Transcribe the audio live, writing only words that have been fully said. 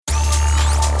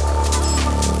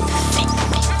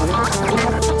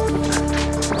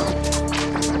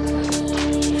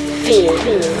Listen.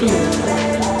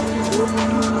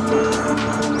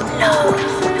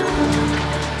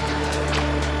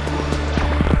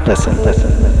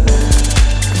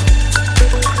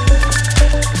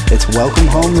 It's Welcome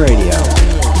Home Radio.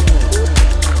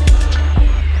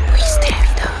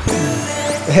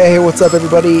 Hey, what's up,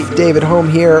 everybody? David Home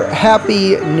here.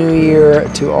 Happy New Year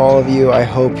to all of you. I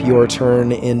hope your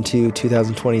turn into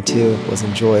 2022 was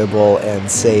enjoyable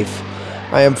and safe.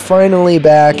 I am finally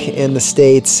back in the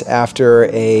States after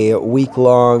a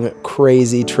week-long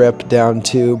crazy trip down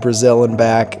to Brazil and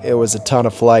back. It was a ton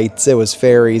of flights, it was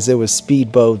ferries, it was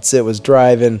speedboats, it was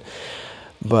driving.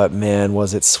 But man,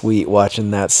 was it sweet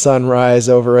watching that sunrise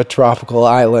over a tropical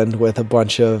island with a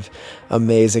bunch of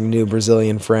amazing new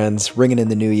Brazilian friends ringing in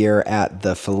the new year at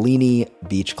the Fellini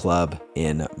Beach Club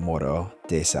in Morro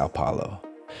de Sao Paulo.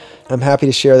 I'm happy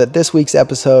to share that this week's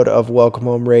episode of Welcome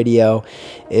Home Radio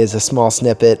is a small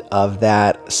snippet of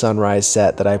that sunrise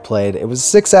set that I played. It was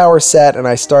a 6-hour set and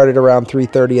I started around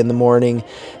 3:30 in the morning.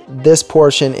 This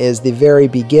portion is the very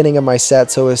beginning of my set,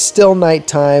 so it's still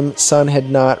nighttime, sun had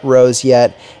not rose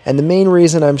yet, and the main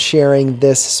reason I'm sharing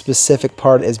this specific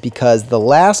part is because the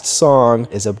last song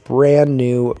is a brand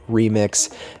new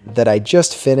remix that I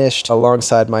just finished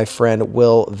alongside my friend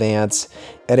Will Vance,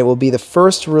 and it will be the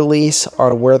first release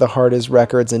on Where the Heart Is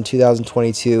Records in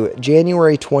 2022,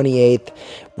 January 28th.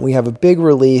 We have a big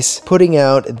release putting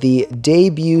out the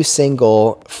debut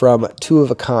single from Two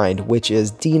of a Kind, which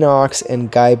is Dinox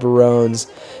and Guy Barone's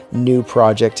new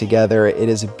project together. It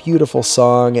is a beautiful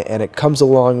song, and it comes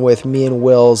along with me and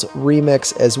Will's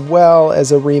remix, as well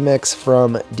as a remix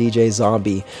from DJ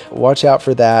Zombie. Watch out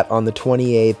for that on the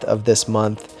 28th of this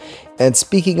month. And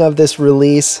speaking of this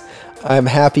release, I'm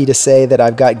happy to say that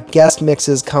I've got guest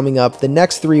mixes coming up the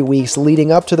next 3 weeks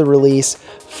leading up to the release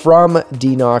from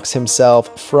Dinox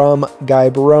himself, from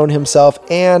Guy Barone himself,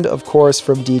 and of course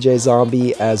from DJ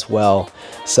Zombie as well.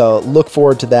 So look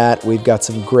forward to that. We've got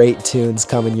some great tunes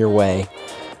coming your way.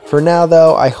 For now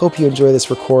though, I hope you enjoy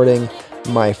this recording,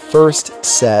 my first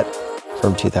set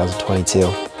from 2022.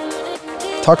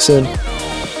 Talk soon.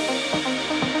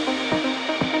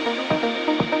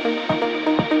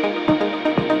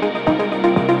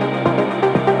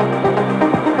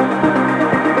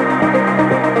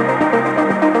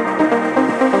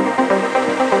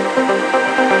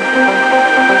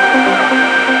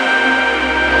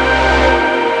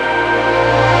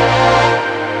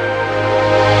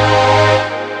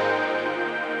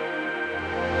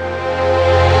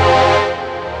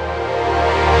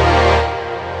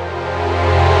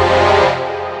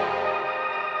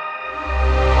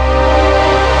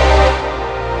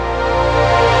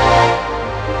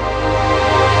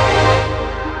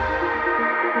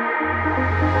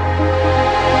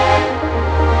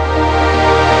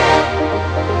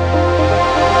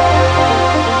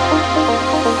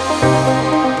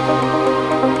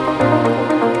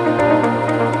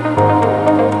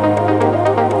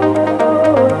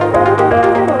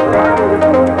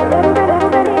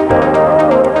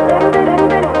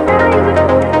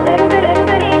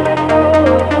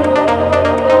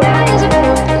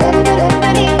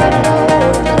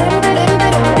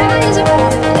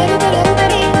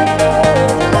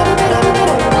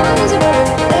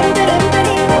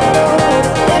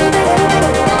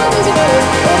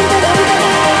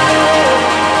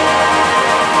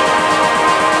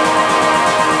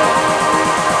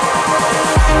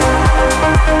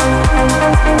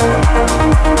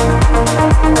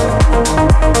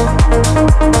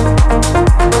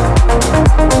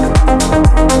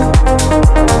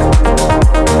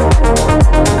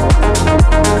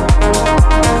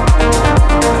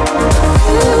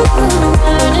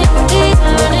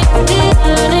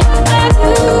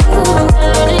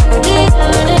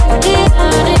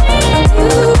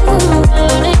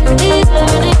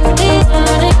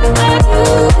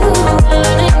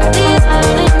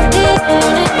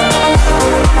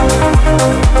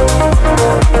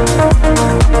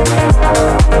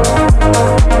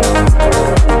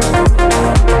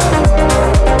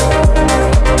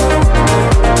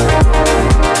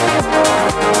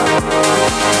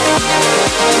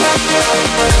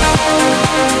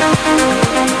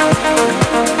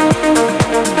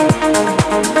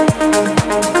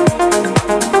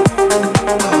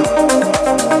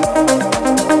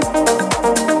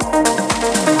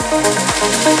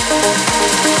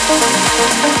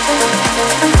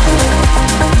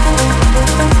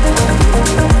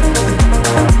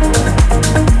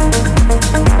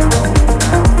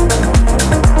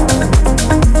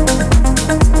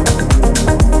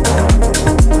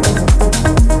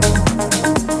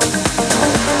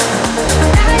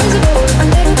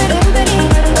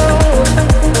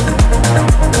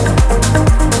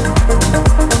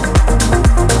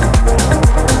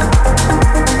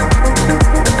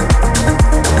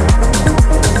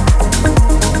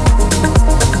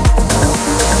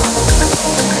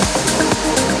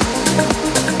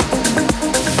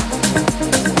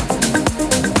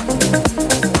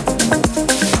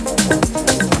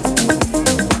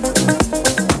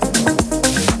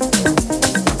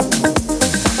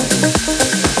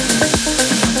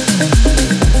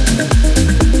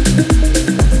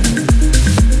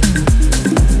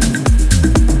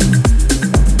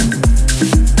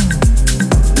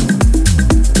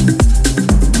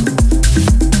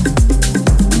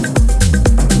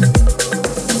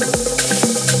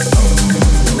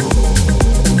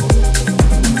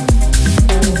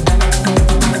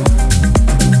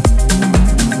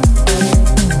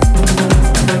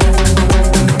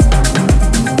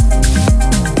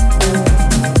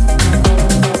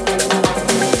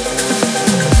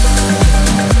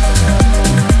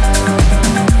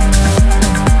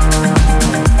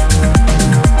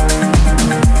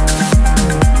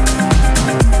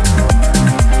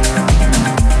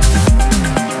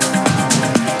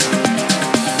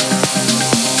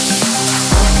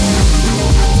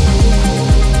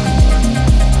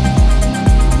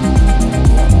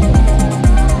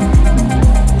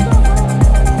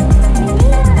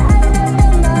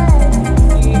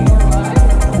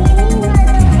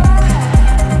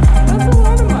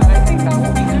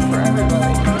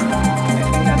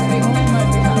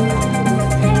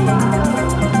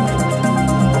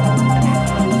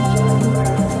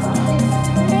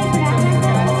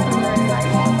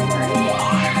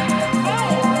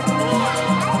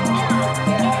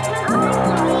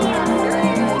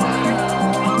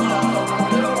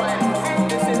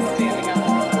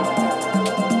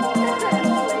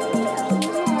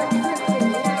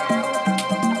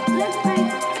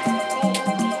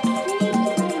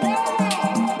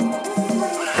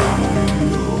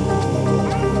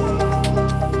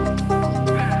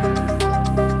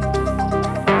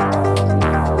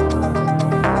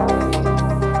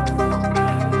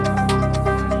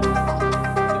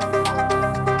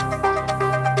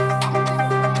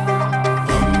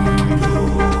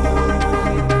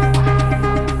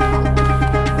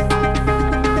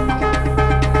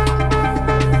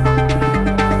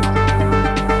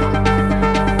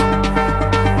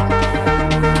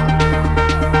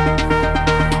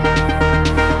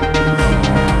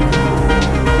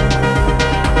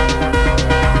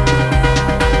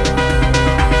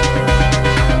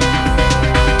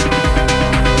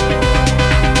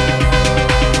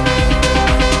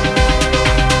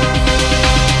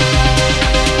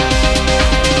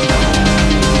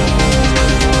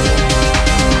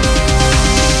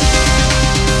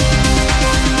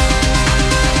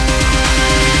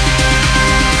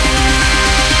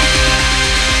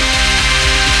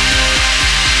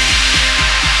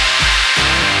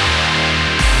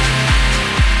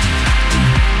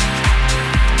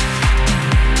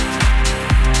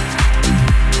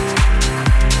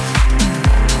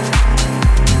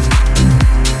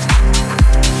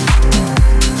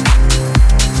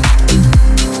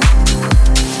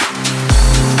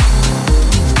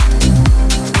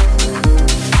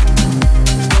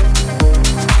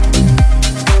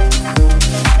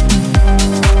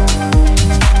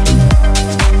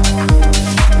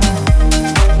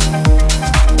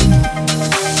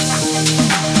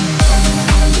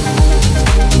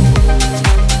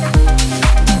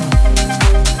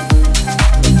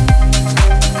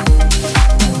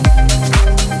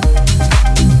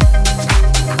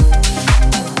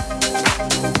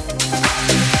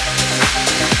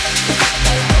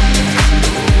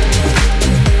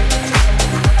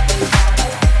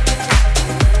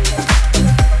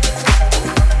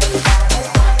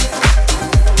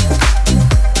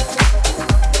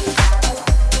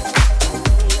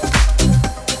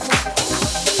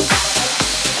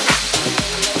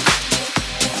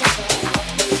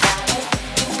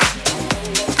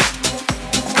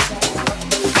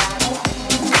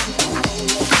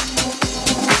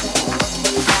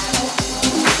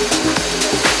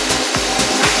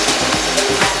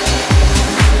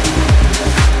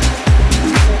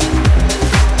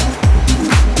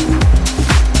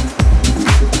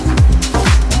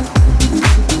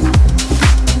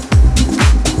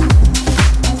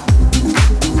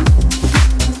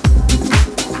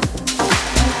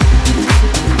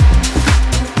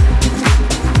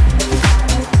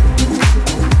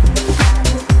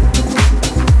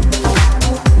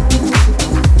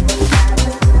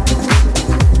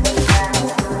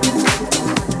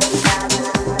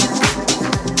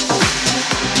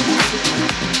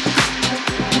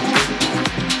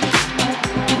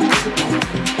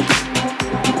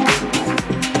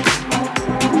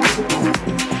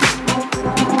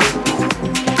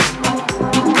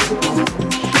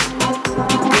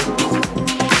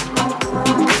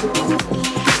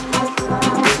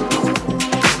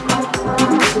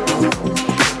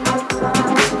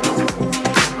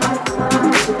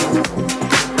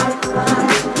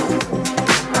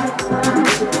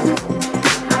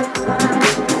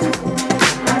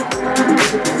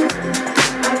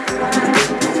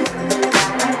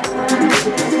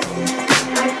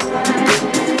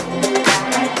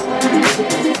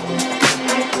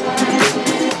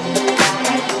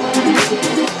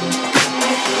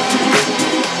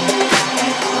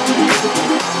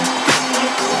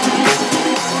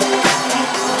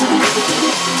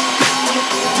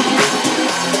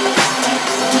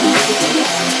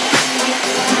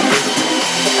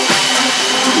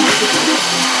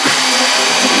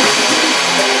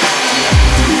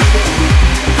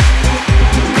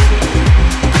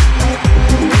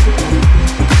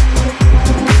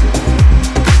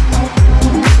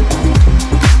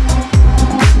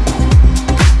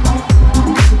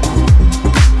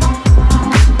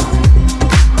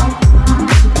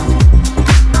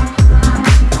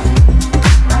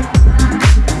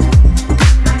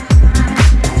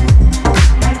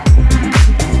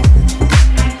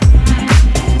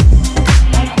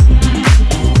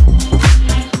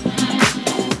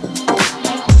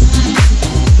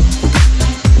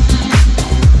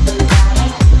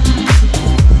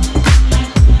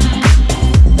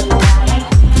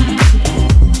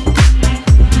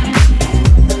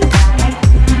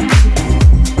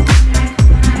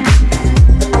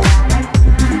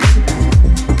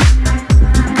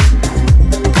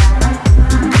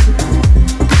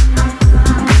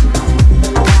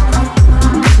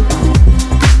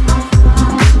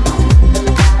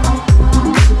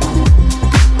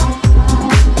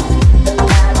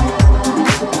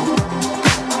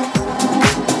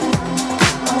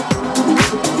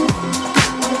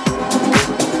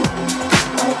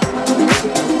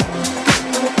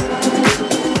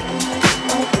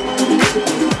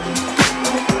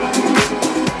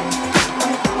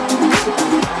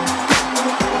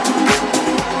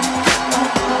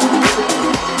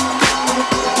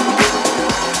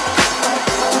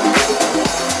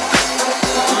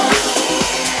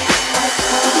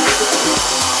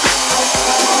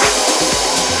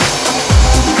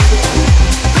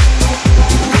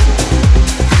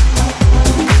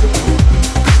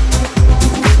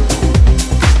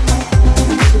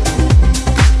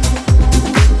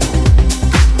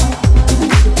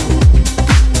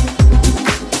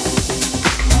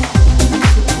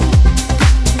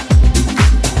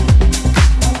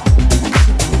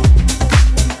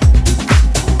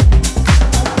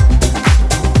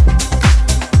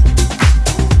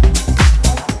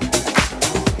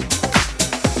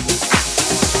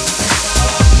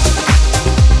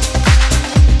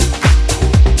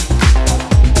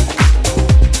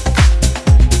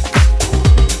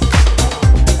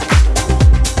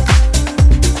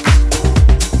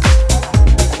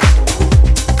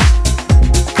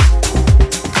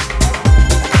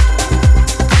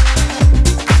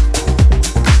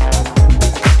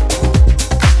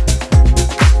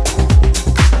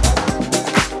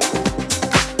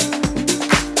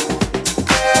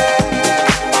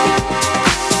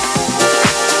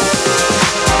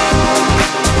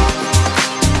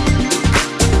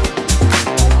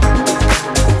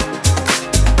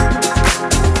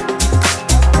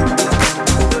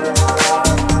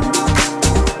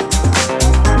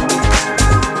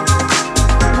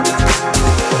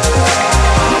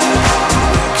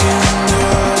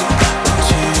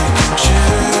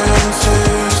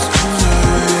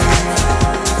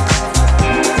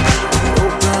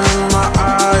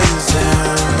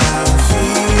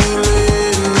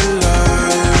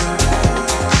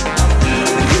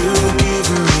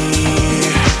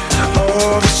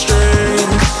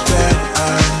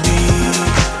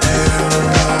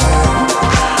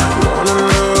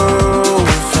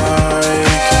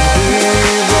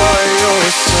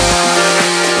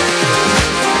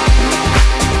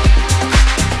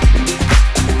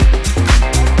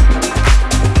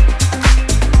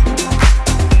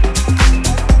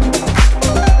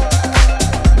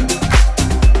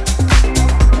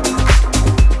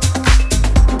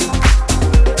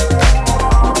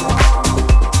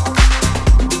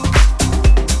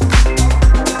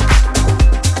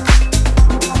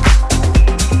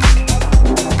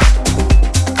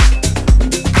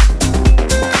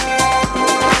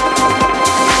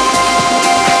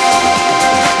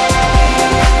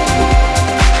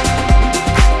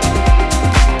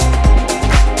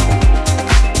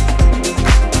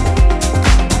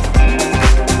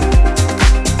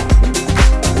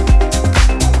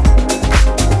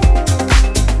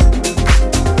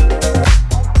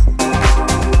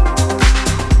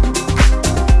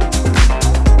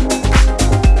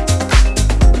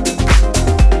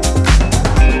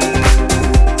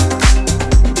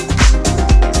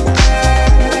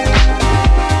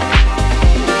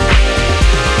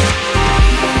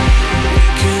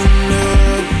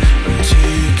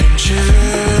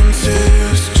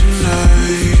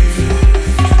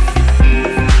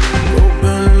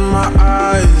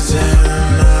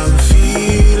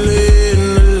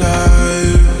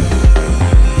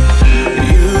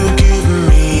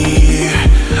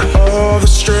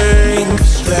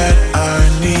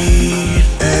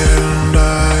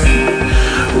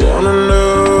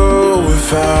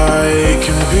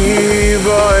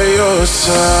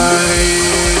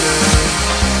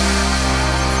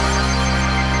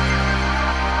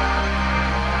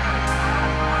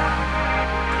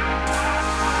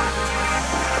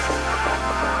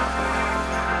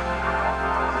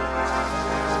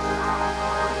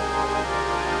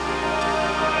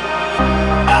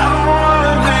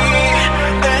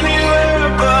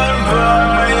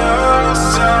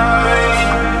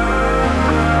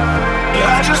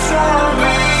 I just wanna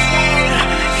be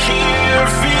here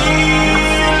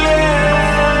feeling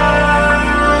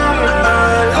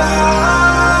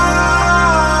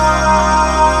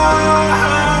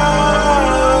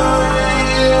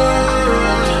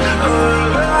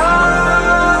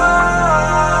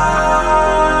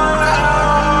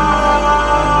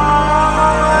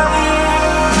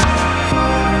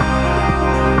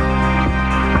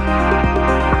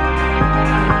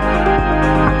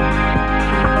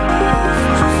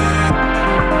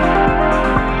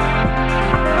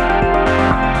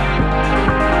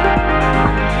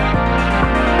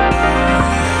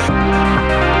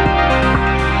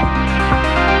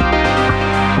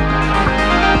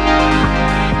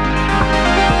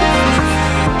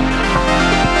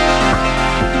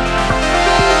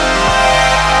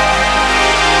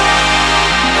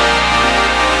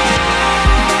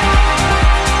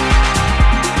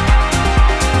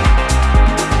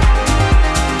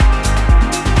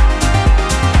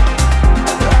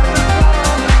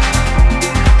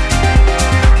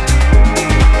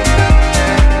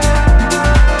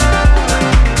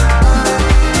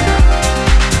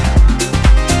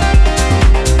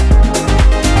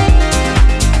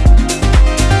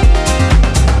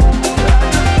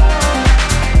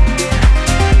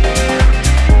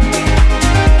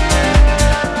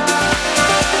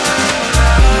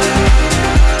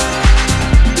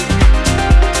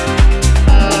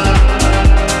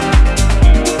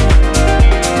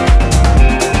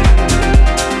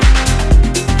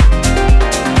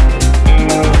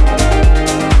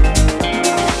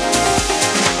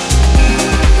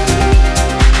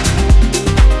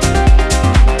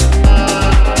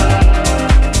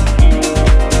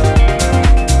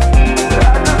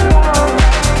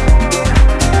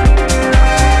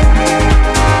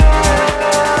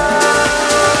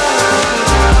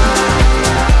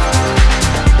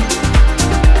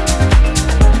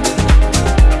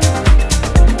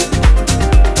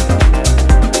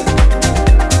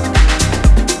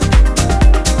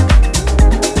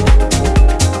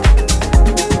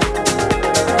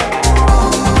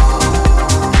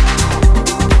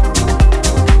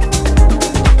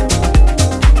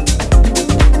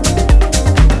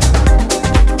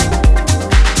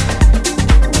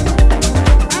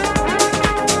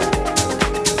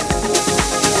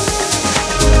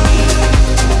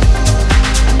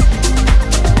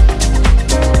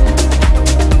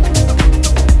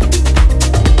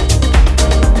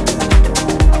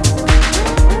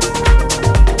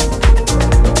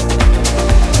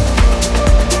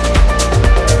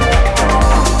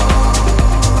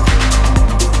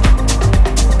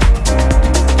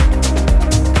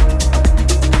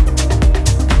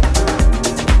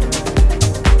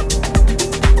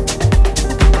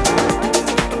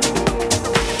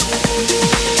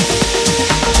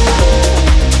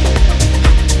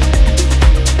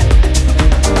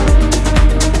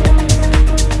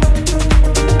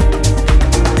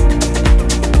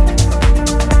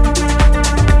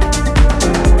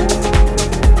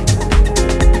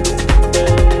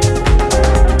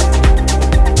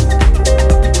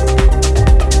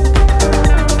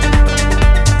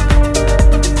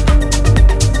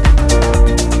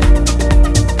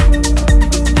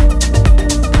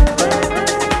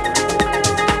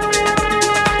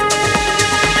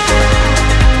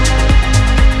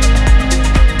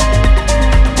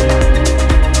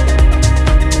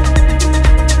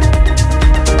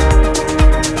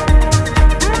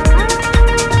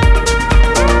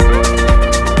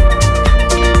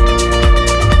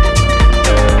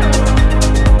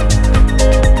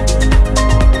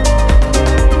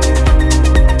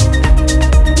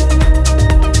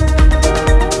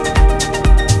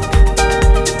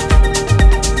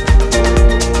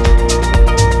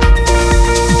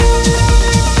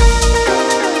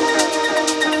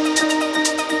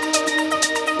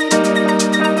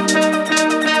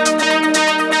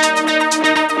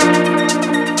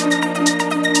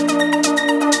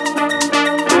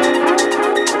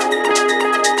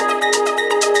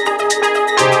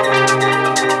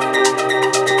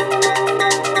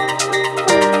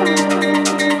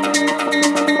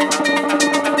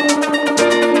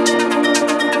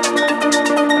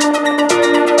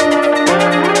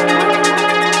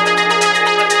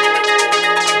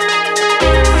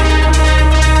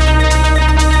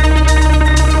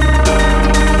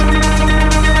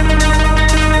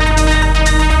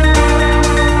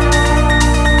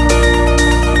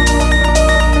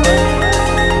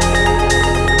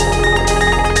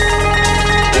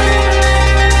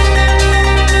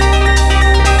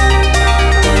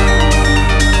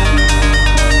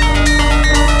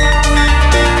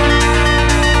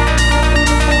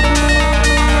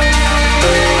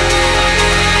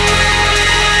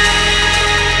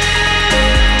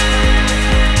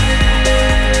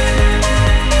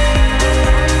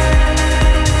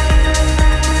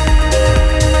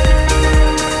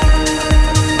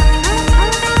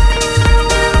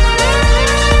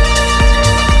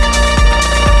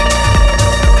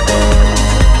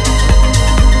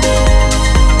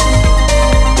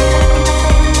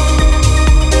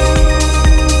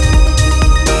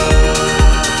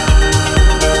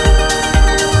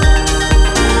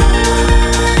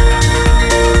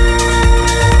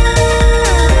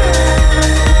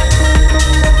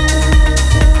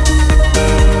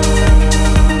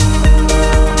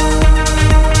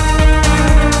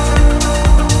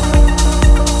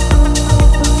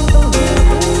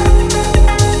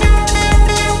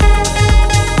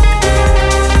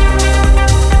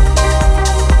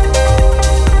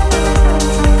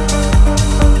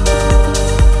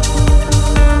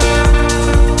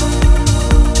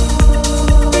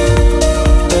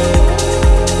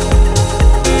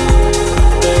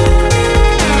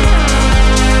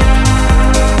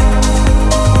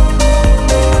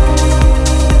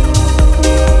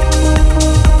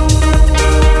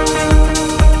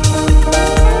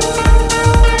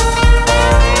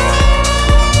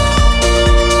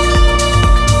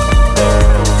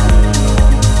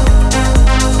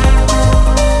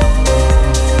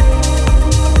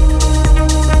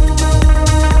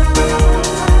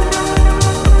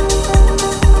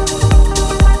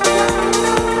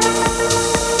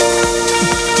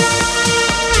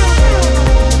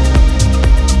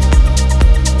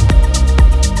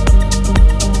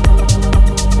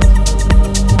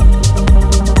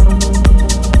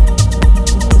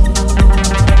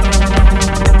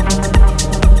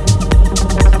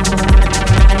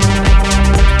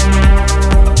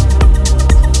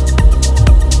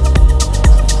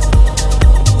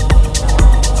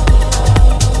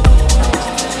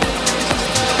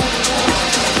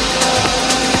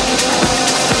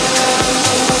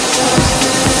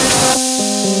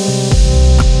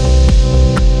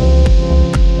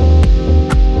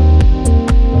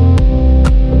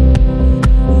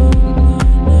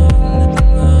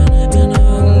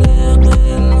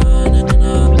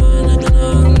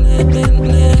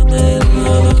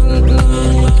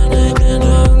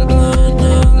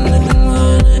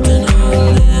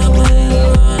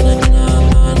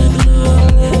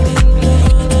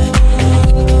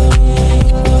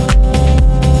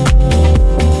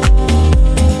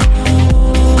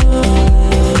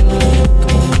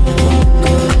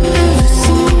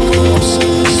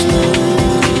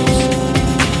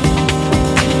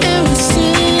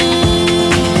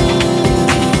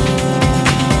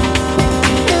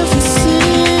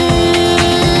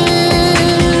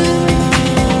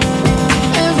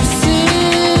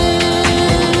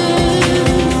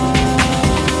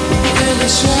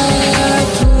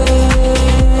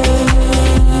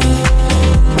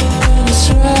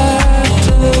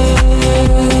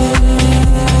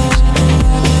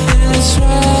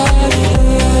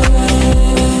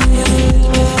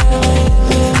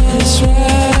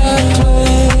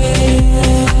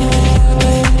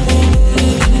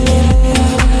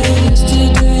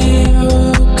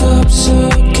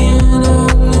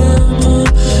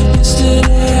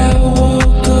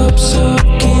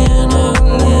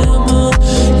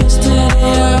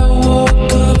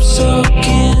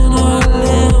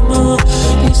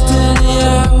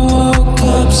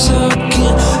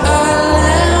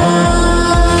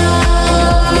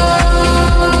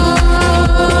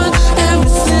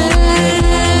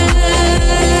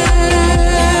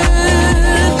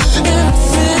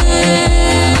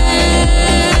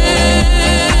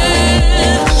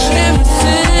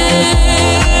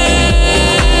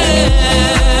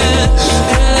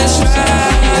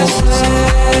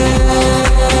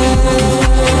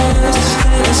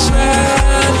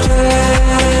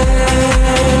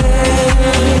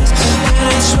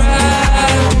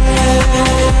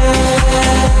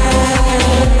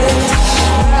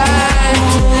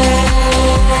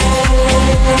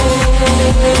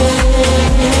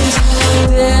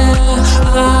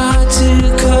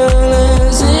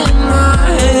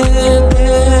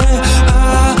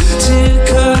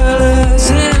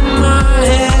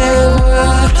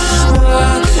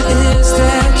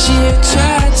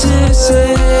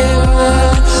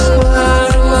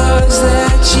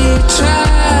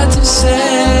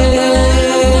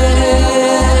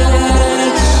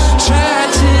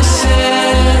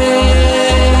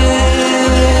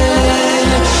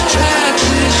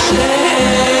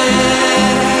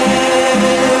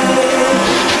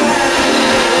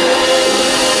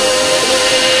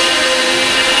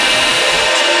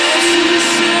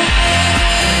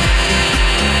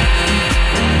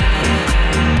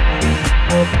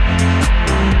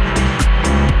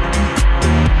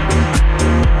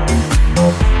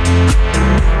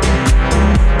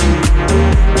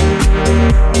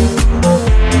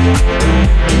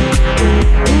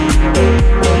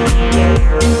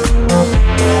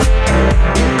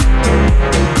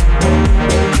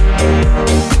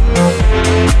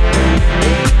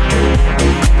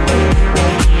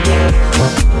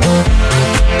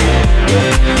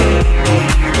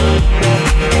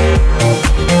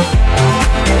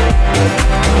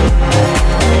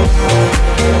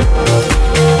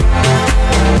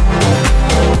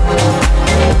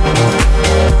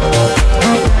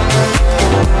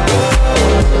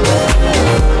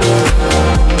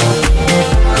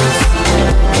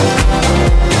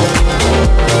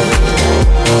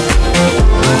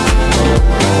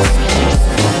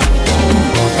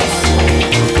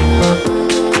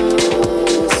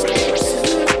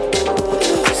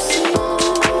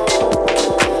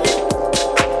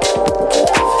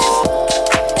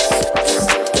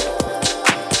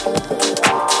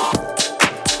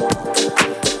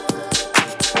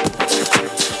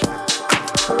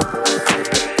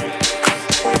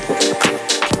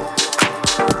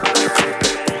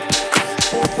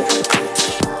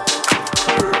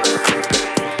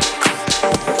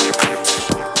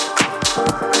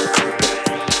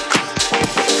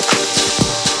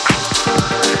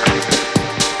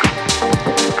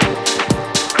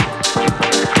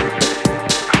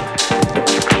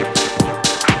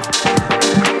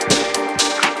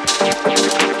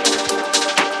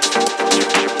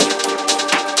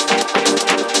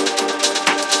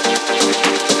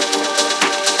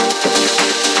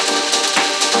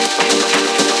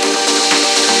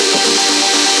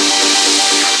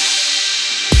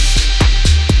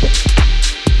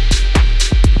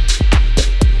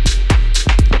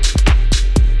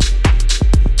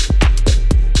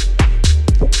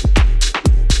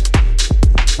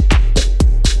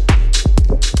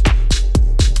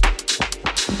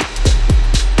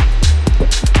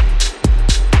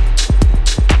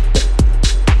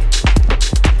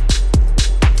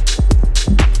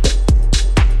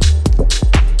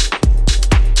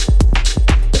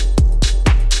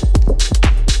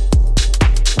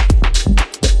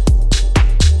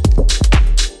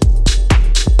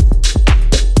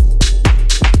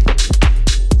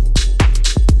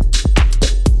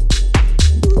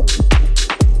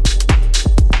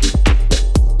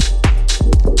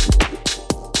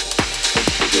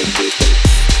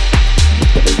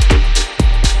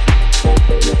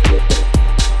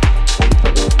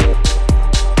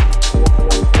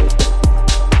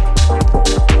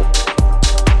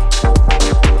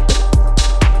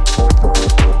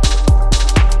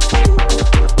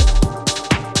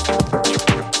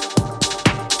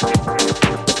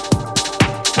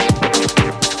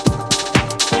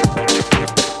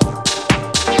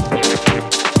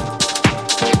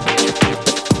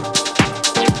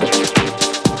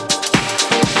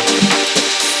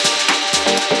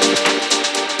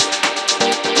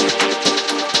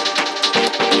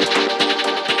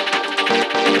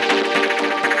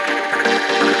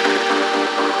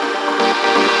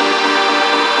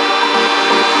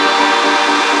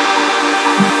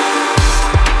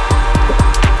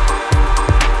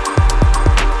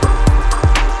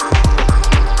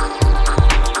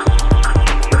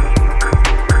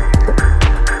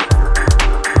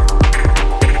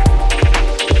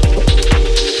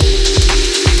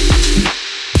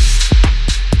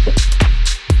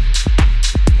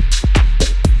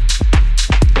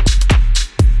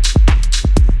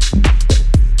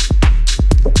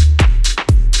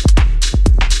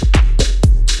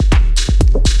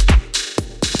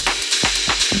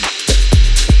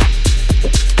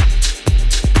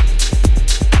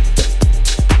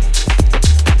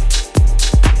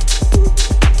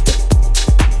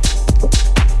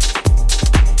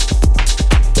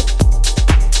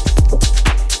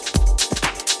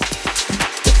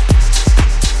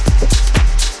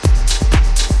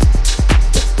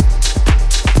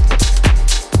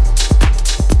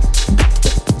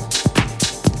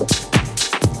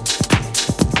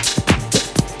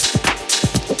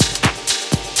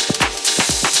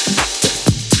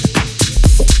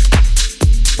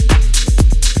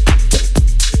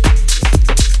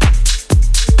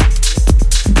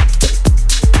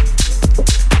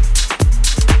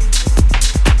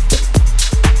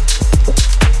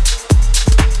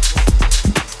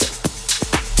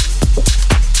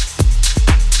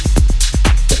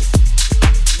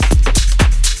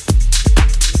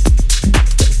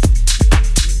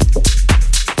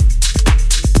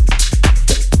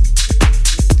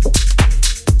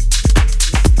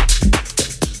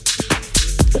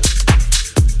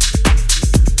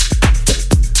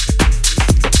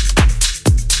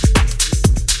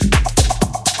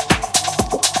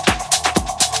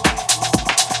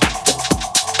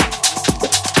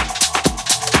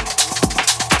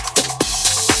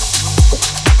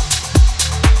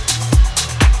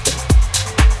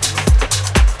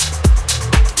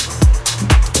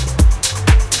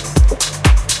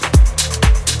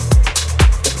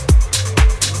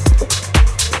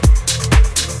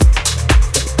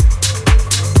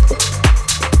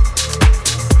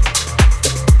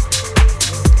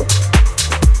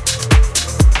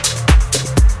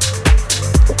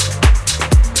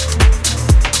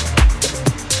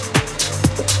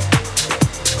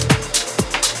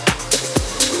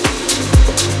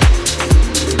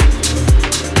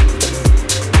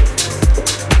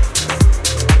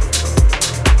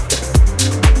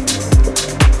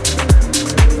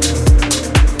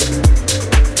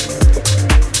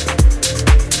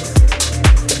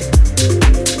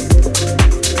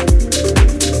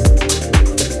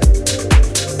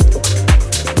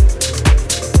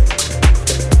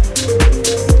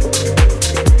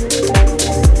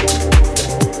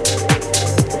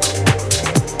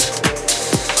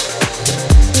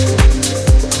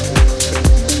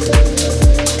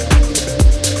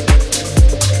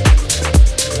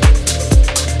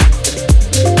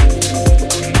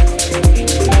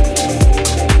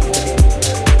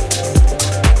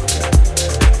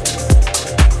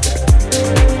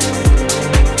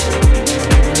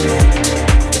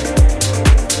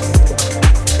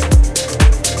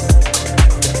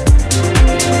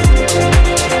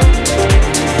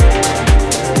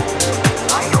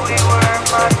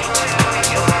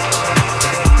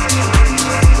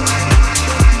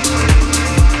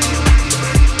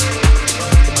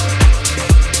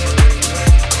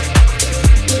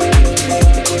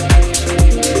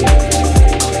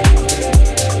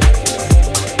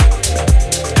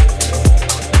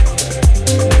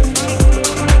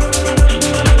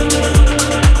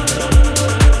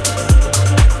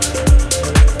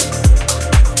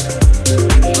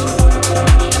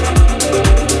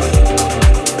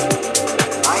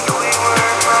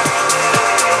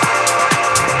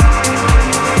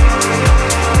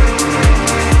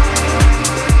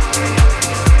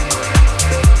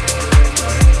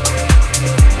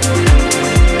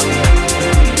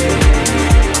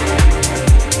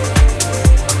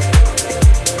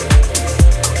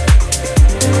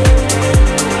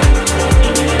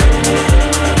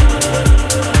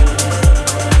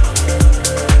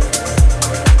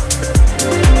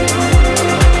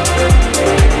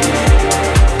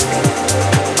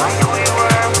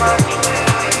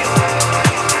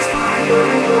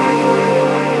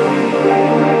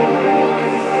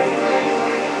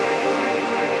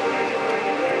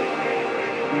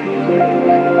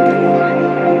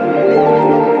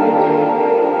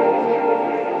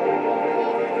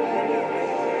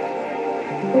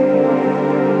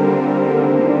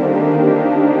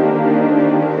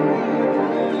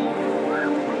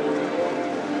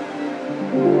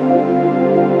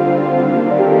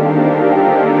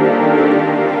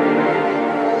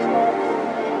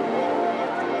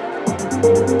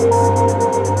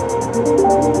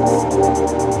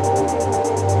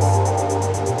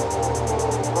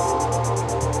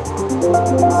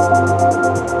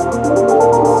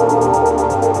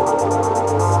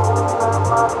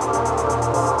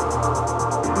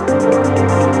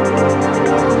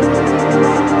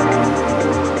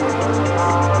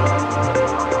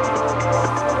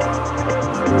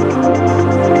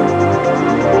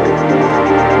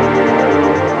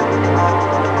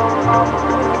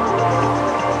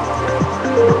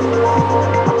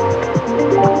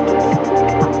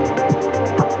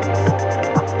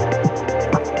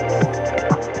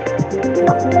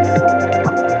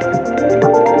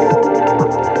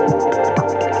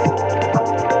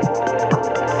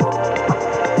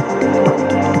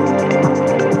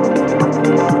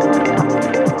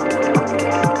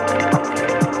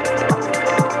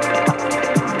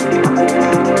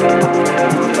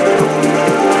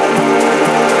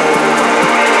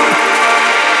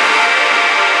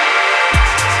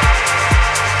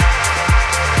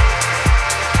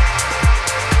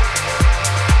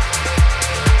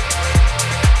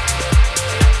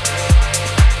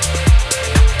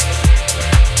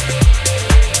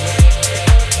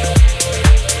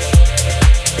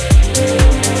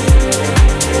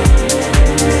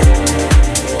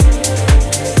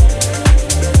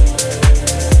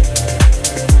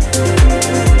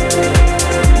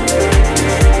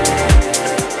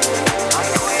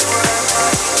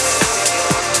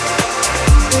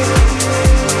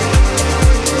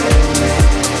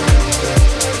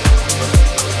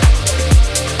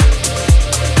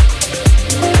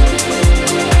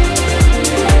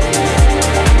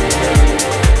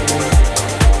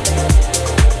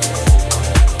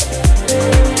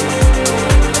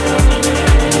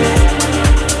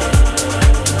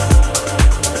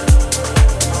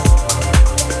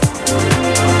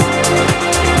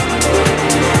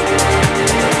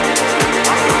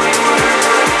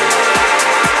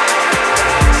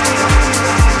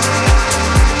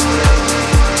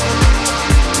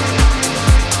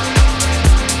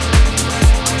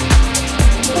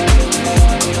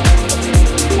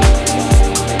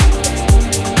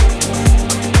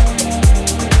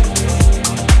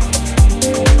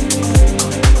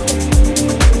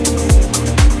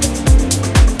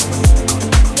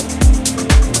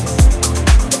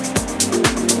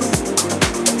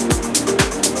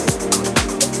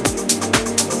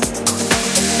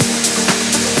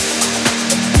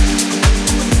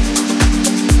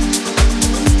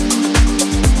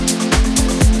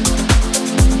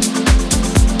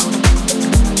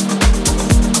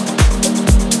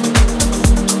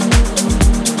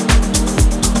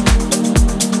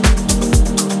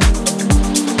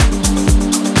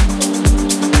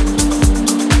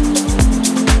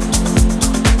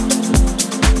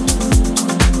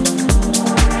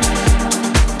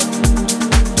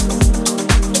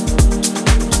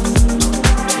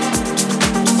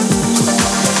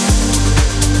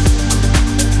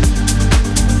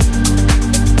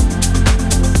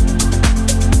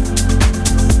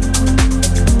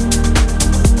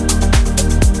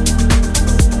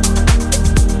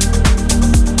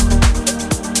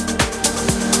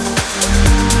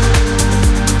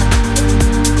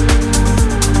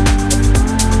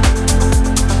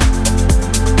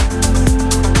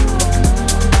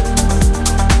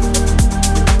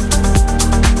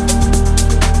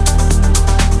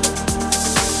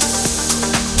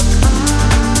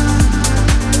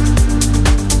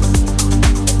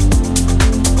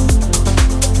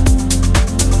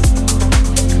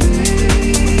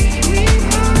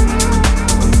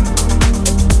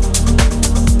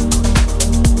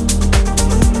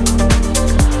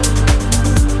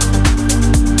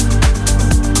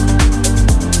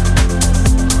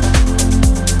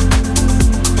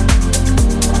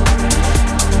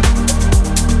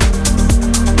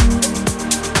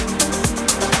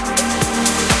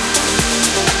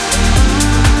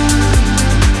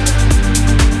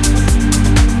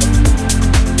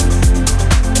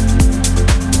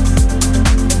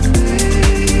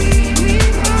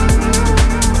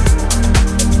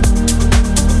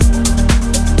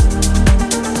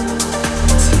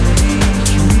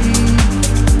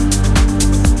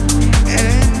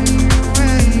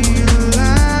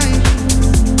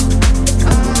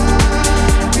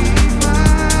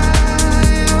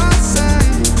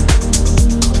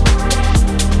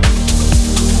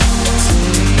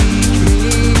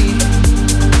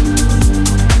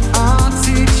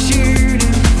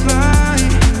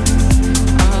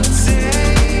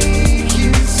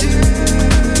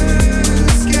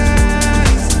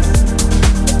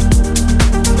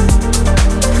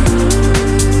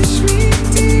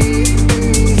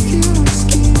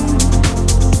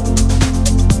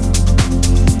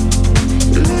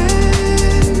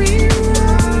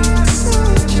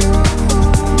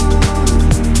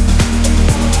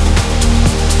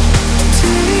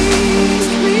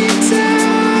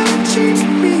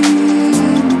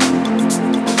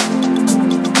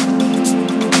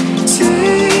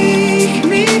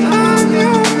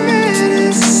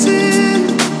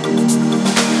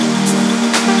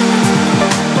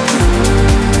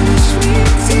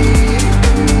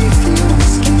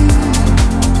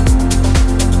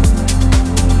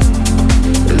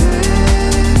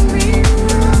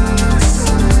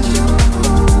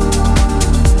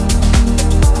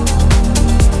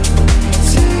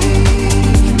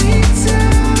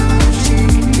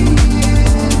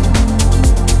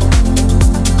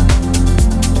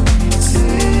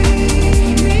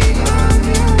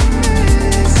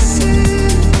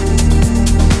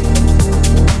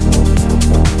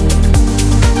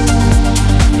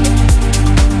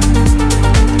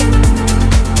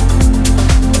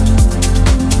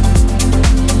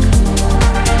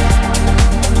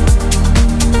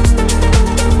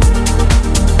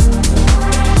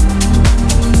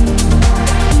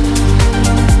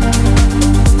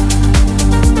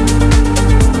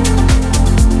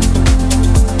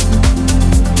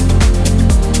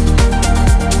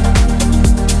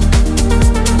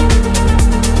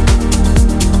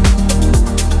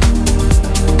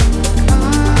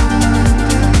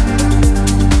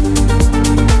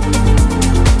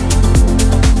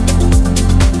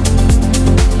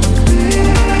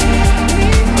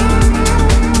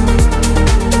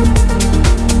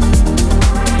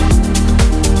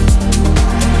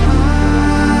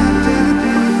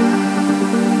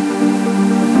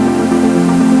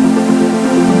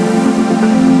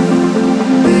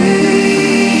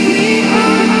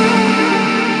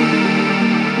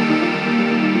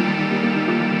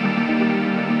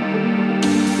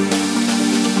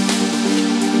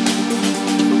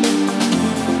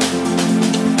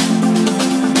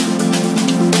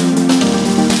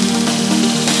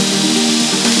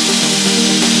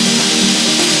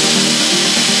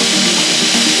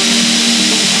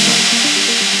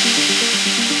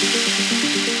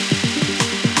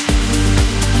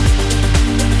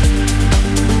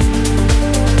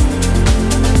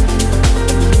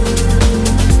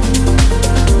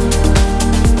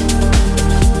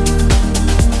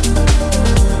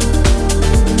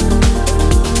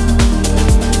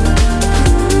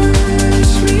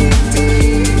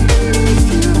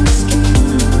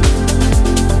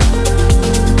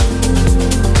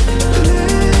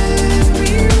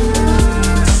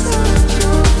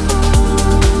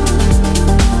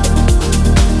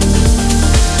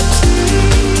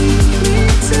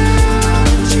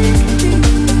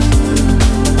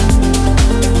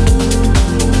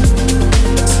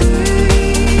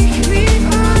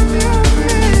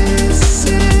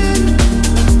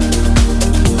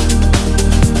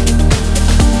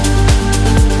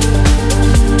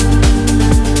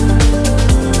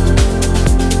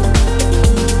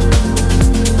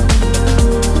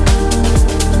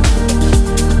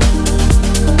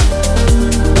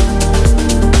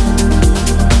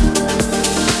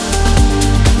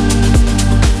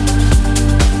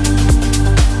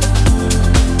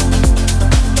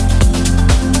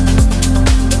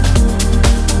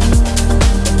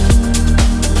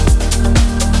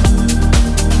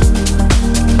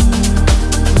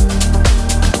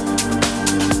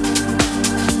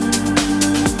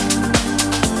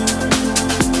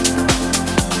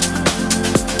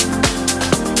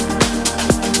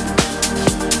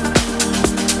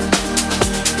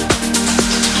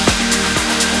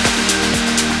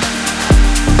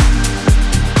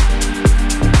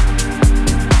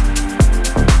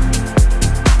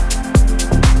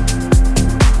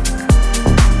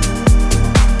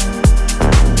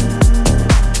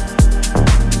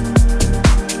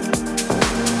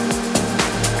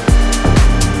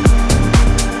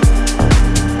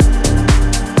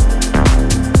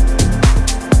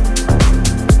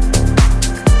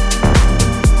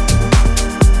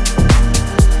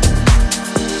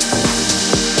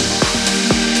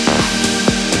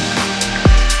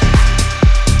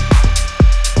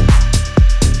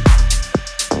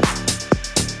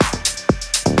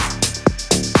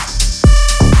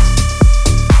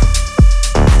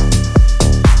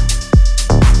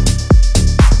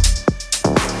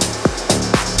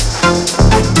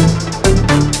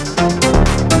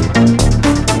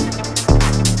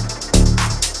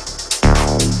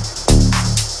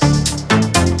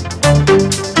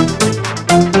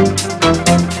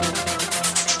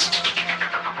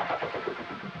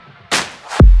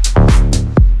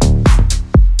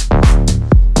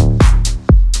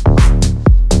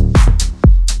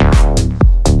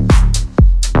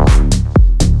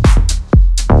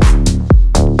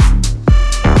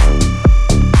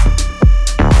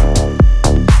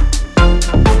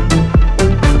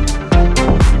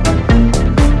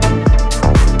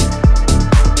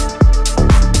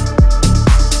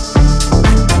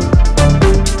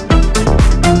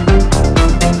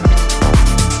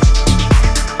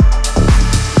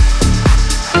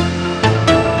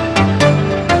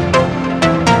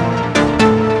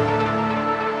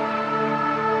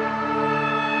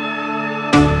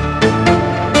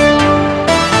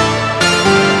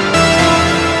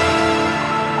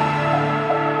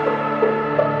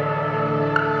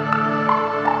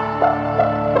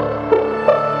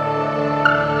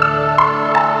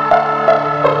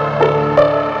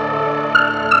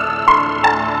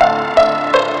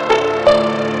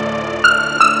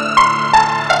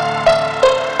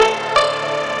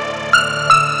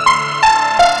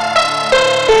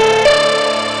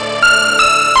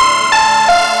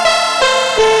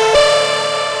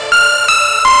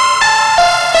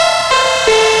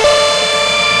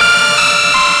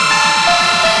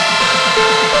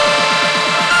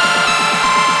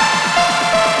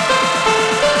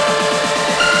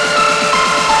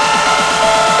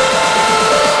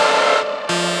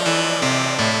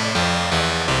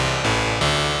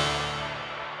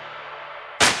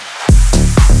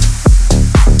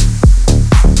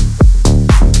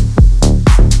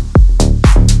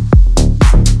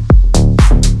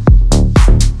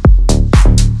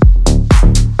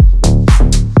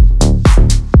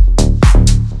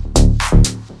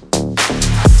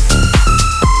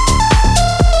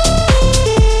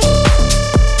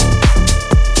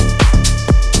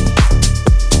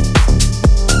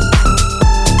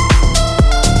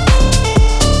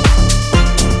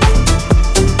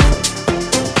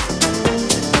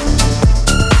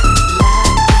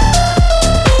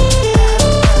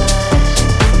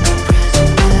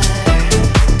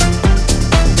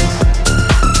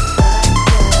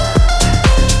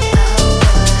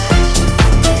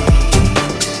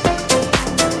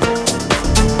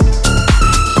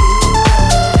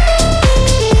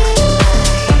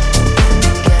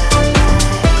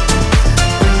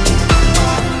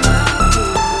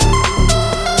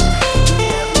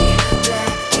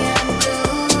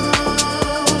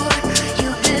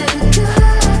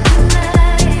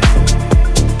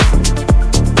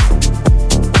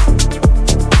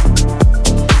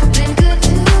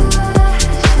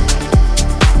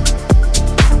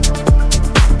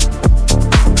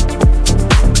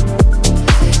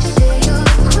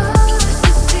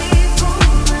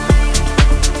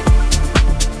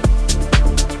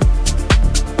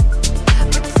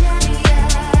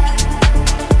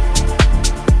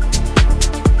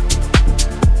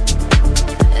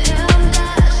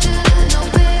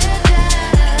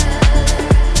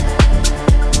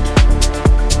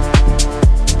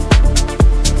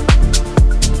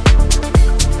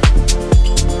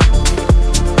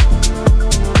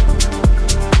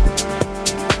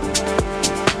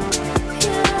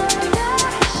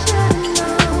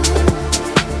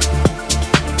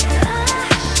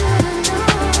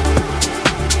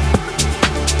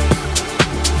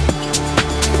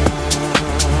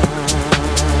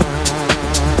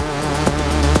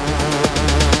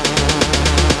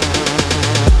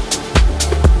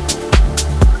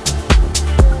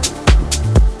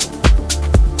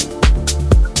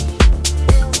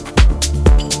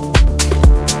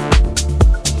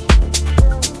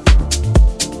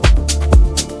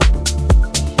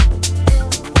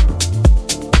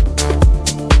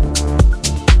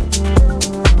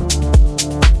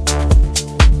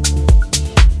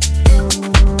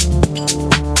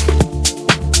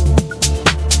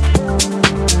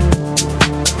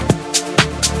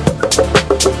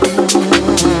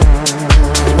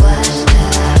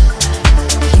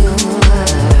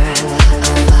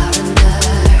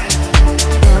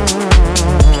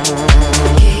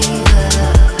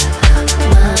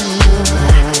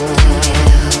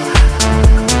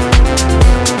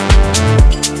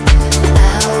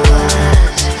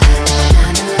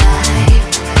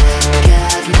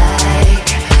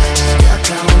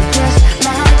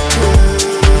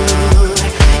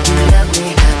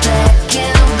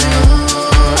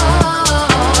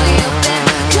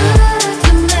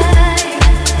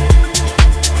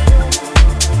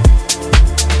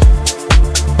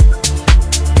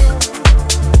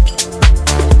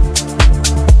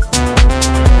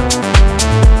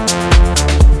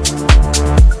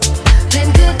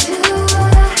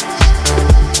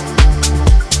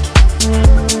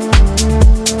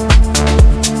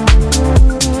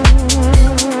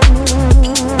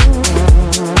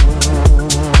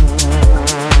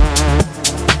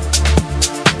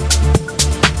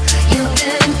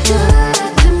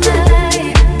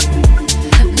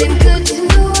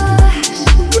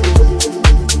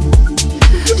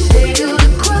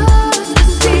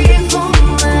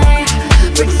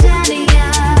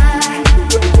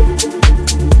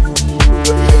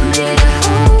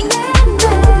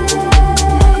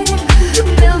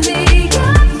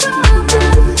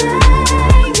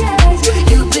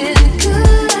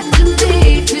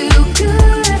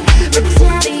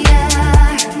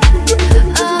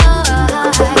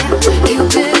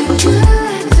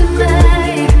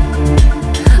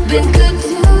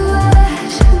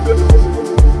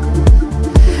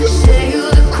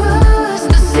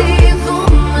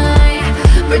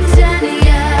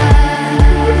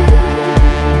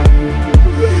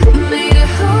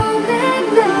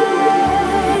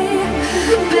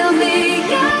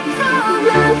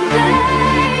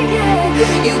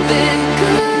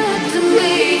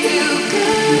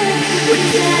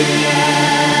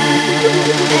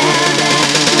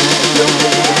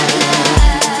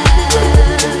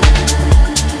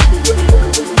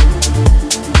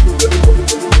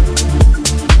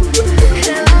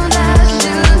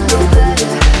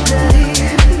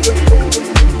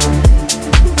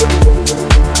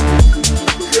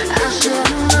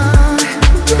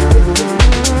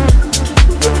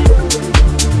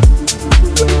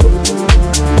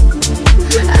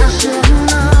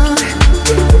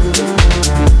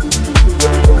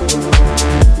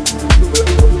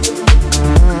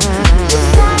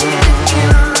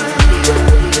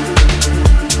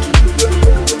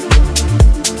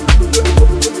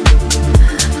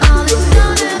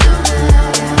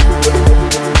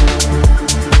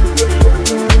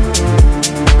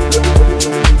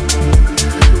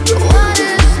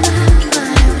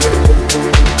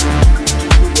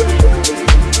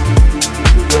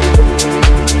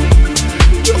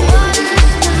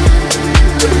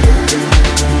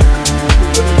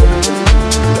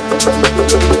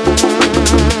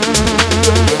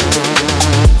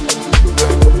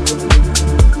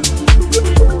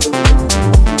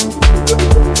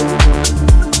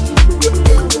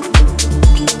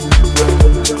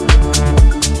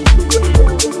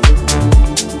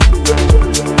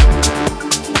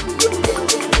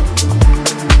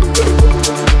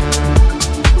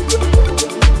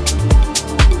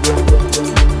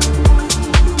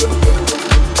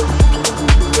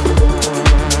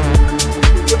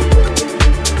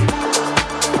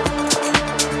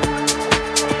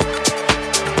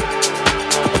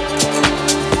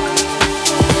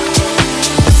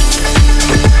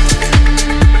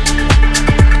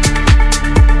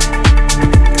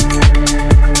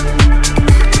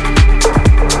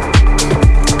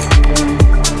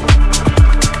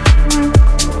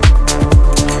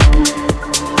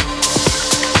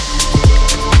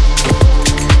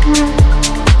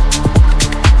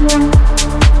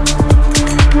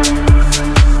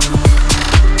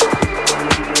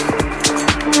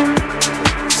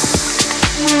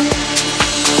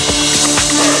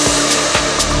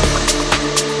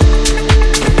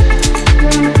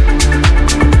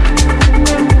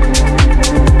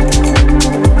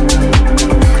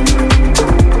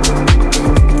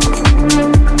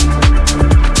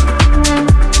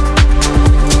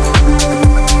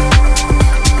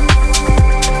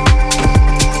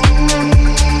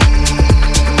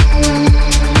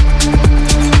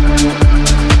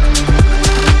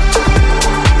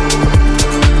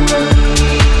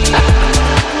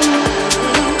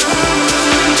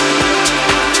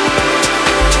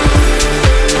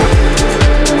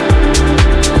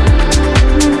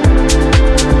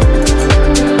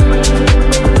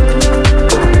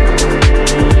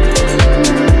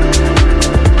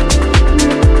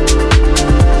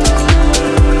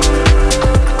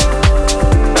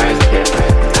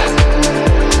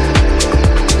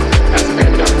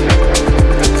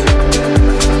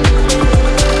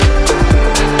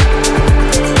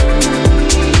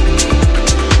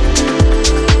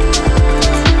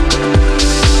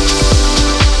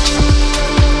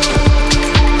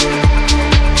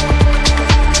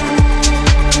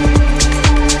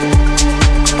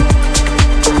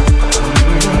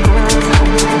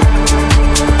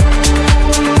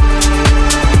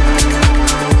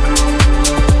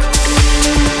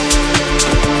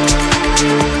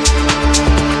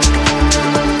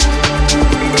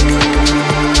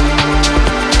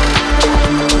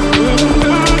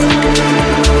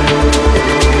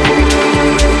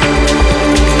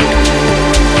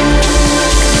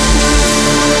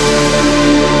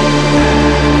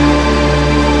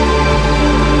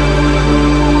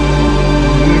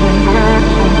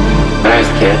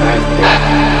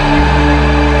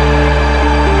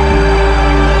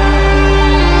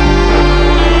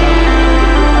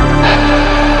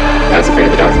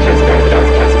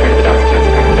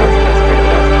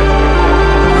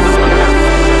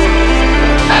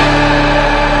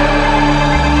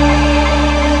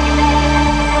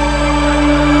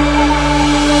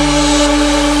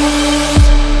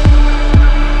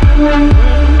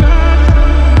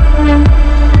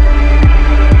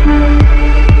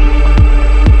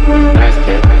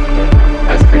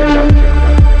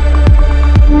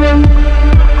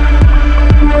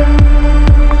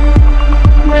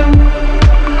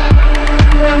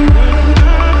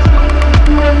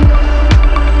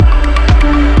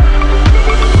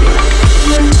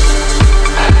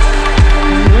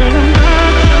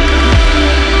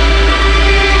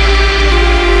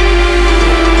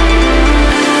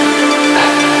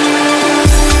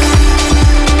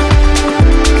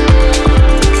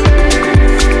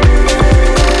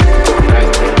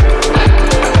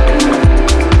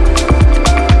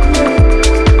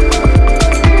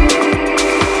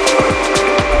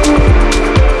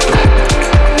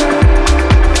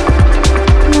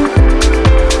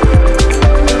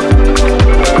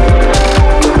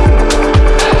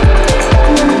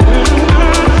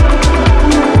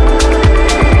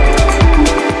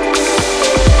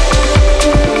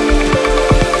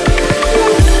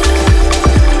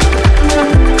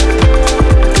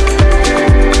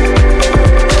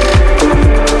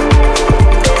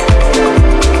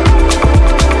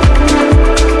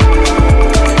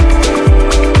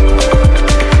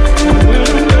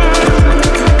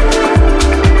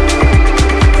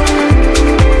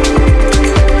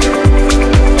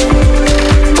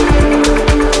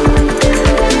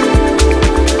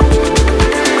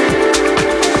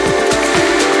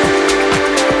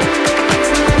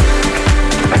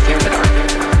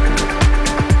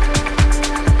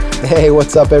Hey,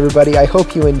 what's up, everybody? I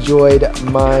hope you enjoyed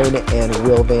mine and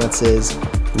Will Vance's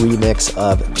remix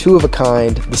of Two of a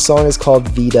Kind. The song is called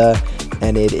Vita,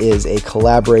 and it is a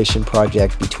collaboration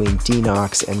project between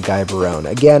Denox and Guy Barone.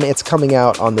 Again, it's coming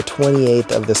out on the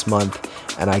 28th of this month,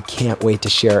 and I can't wait to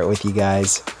share it with you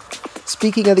guys.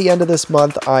 Speaking of the end of this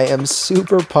month, I am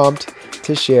super pumped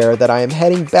to share that I am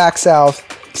heading back south,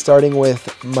 starting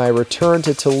with my return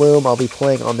to Tulum. I'll be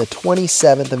playing on the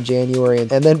 27th of January, and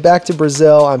then back to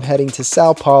Brazil. I'm heading to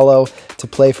Sao Paulo to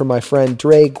play for my friend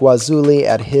Dre Guazuli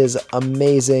at his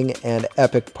amazing and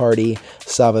epic party,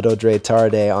 Sábado Dre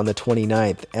Tarde, on the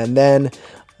 29th. And then,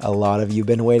 a lot of you have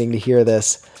been waiting to hear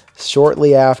this,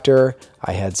 shortly after,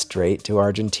 I head straight to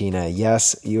Argentina.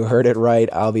 Yes, you heard it right.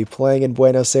 I'll be playing in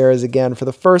Buenos Aires again for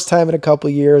the first time in a couple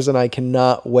years, and I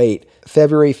cannot wait.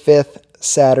 February 5th,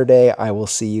 Saturday, I will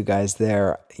see you guys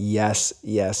there. Yes,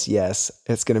 yes, yes.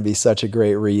 It's going to be such a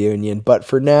great reunion. But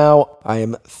for now, I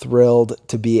am thrilled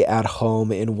to be at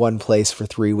home in one place for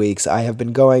 3 weeks. I have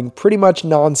been going pretty much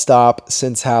nonstop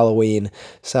since Halloween,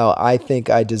 so I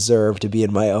think I deserve to be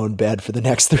in my own bed for the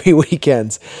next 3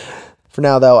 weekends. For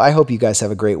now, though, I hope you guys have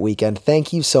a great weekend.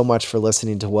 Thank you so much for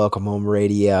listening to Welcome Home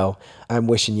Radio. I'm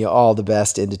wishing you all the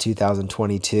best into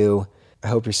 2022. I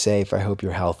hope you're safe. I hope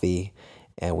you're healthy.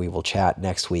 And we will chat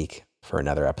next week for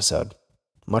another episode.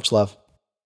 Much love.